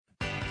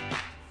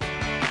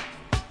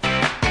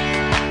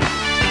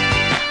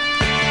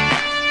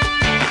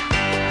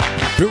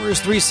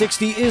Brewers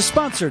 360 is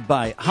sponsored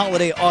by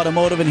Holiday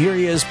Automotive, and here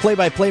he is,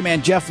 play-by-play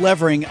man Jeff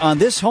Levering on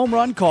this home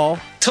run call.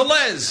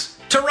 Tellez,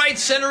 to right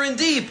center and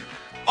deep.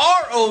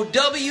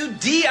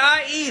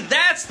 R-O-W-D-I-E.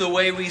 That's the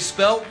way we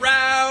spell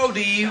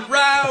rowdy,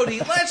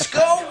 rowdy. Let's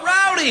go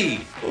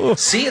rowdy.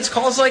 See, it's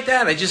calls like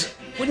that I just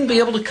wouldn't be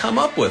able to come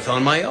up with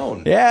on my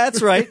own. Yeah,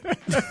 that's right.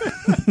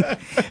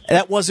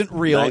 That wasn't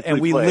real, Nicely and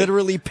we played.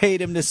 literally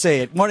paid him to say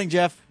it. Morning,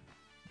 Jeff.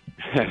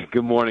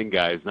 Good morning,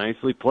 guys.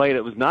 Nicely played.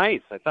 It was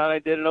nice. I thought I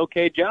did an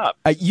okay job.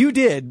 You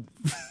did.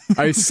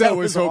 I That was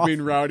was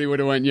hoping Rowdy would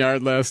have went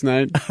yard last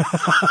night.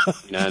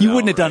 You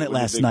wouldn't have done it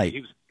last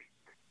night.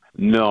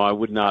 No, I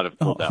would not have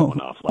pulled that one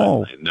off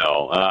last night.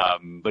 No,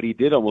 but he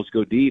did almost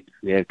go deep.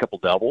 He had a couple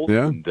doubles.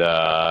 Yeah. And,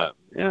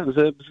 it was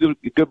a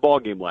good ball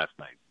game last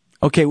night.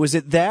 Okay, was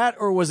it that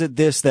or was it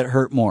this that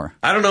hurt more?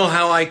 I don't know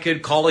how I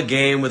could call a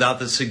game without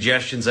the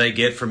suggestions I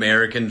get from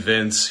Eric and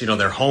Vince. You know,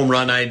 their home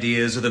run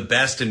ideas are the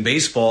best in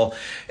baseball,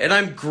 and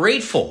I'm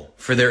grateful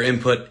for their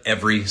input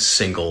every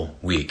single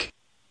week.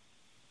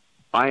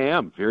 I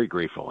am very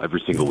grateful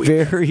every single week.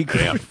 Very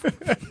good.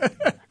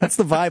 That's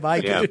the vibe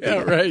I get.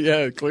 Yeah, right.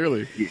 Yeah,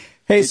 clearly.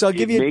 Hey, so I'll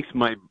give you. It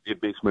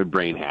makes my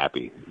brain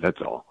happy.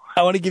 That's all.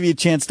 I want to give you a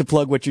chance to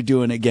plug what you're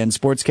doing again,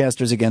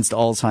 Sportscasters Against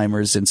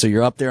Alzheimer's. And so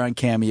you're up there on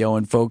Cameo.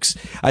 And folks,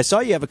 I saw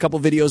you have a couple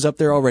videos up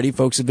there already.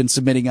 Folks have been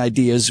submitting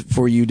ideas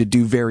for you to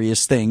do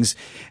various things.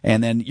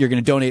 And then you're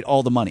going to donate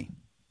all the money.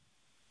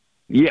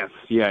 Yes,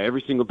 yeah.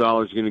 Every single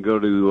dollar is going to go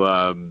to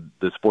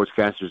the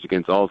Sportscasters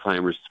Against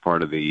Alzheimer's. It's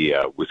part of the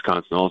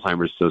Wisconsin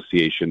Alzheimer's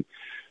Association.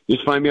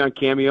 Just find me on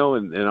Cameo,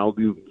 and I'll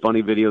do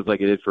funny videos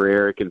like I did for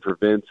Eric and for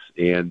Vince,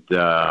 and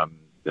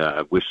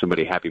wish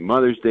somebody happy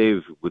Mother's Day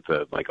with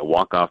a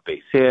walk-off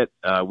base hit,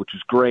 which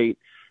was great.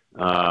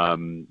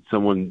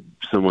 Someone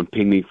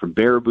pinged me from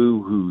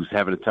Baraboo who's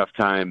having a tough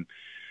time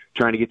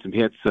trying to get some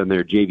hits on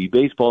their JV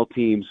baseball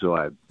team, so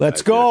I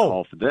Let's did a go.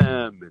 call for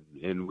them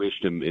and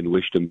wished them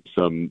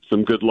some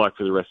good luck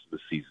for the rest of the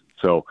season.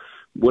 So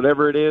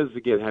whatever it is,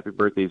 again, happy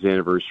birthdays,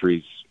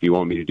 anniversaries. If you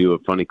want me to do a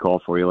funny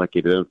call for you like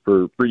you did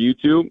for you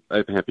two,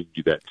 I'm happy to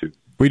do that too.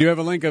 We do have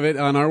a link of it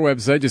on our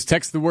website. Just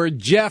text the word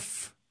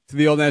Jeff to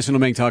the Old National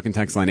Bank talking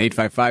text line,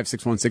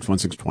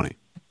 855-616-1620.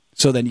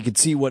 So then you can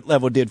see what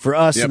Levo did for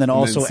us, Yep, and then and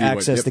also then see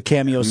access the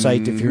Cameo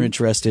site if you're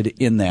interested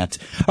in that.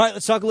 All right,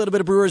 let's talk a little bit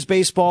of Brewers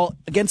baseball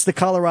against the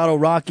Colorado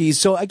Rockies.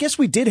 So I guess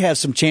we did have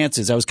some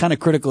chances. I was kind of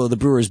critical of the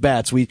Brewers'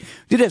 bats. We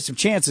did have some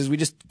chances. We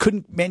just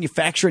couldn't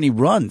manufacture any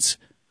runs.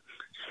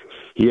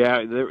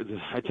 Yeah,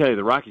 I tell you,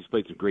 the Rockies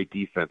played some great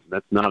defense, and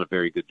that's not a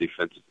very good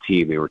defensive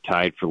team. They were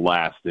tied for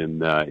last in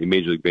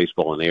Major League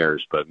Baseball in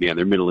errors, but, man,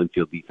 their middle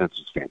infield defense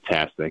was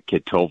fantastic.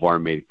 Kid Tovar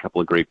made a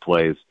couple of great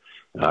plays.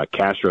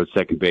 Castro at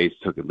second base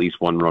took at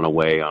least one run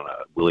away on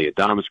a Willie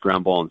Adames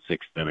ground ball in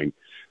sixth inning.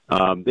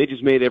 They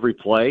just made every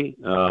play.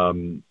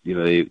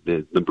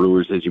 The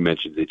Brewers, as you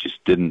mentioned, they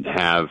just didn't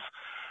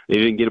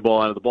get a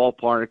ball out of the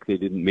ballpark. They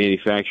didn't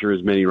manufacture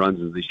as many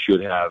runs as they should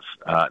have.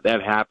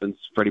 That happens.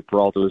 Freddie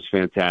Peralta was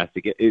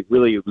fantastic. It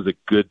was a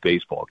good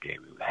baseball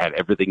game. It had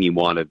everything he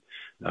wanted.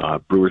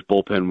 Brewers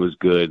bullpen was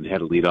good,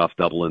 had a leadoff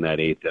double in that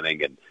eighth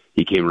inning, and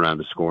he came around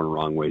to score in a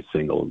wrong way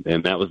single,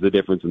 and that was the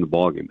difference in the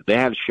ballgame. But they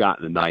had a shot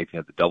in the ninth,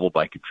 had the double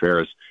by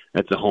Contreras.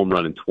 That's a home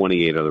run in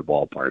 28 other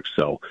ballparks.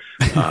 So,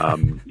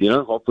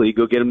 hopefully you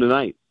go get him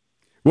tonight.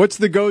 What's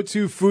the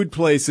go-to food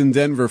place in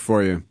Denver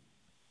for you?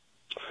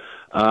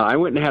 I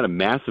went and had a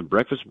massive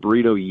breakfast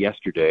burrito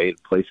yesterday at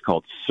a place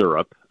called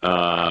Syrup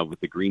with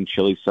the green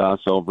chili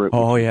sauce over it.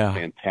 Oh, yeah.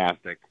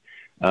 Fantastic.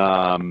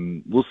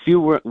 We'll see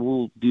what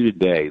we'll do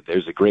today.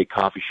 There's a great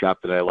coffee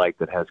shop that I like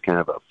that has kind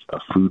of a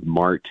food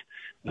mart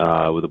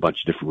with a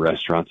bunch of different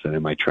restaurants that I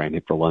might try and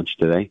hit for lunch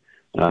today.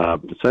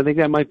 So I think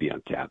that might be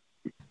on tap.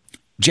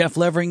 Jeff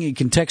Levering, you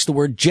can text the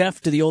word Jeff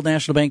to the Old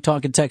National Bank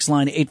talking text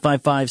line,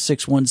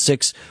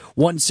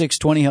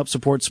 855-616-1620. Help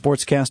support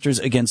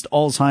Sportscasters Against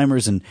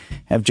Alzheimer's and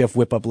have Jeff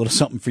whip up a little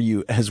something for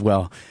you as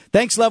well.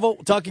 Thanks, Level.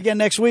 We'll talk again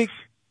next week.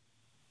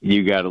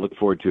 You got to look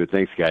forward to it.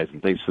 Thanks, guys,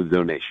 and thanks for the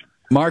donation.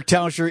 Mark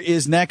Tauscher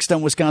is next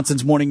on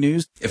Wisconsin's Morning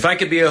News. If I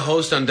could be a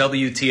host on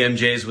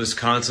WTMJ's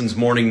Wisconsin's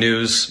Morning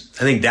News, I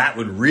think that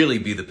would really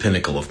be the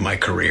pinnacle of my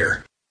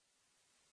career.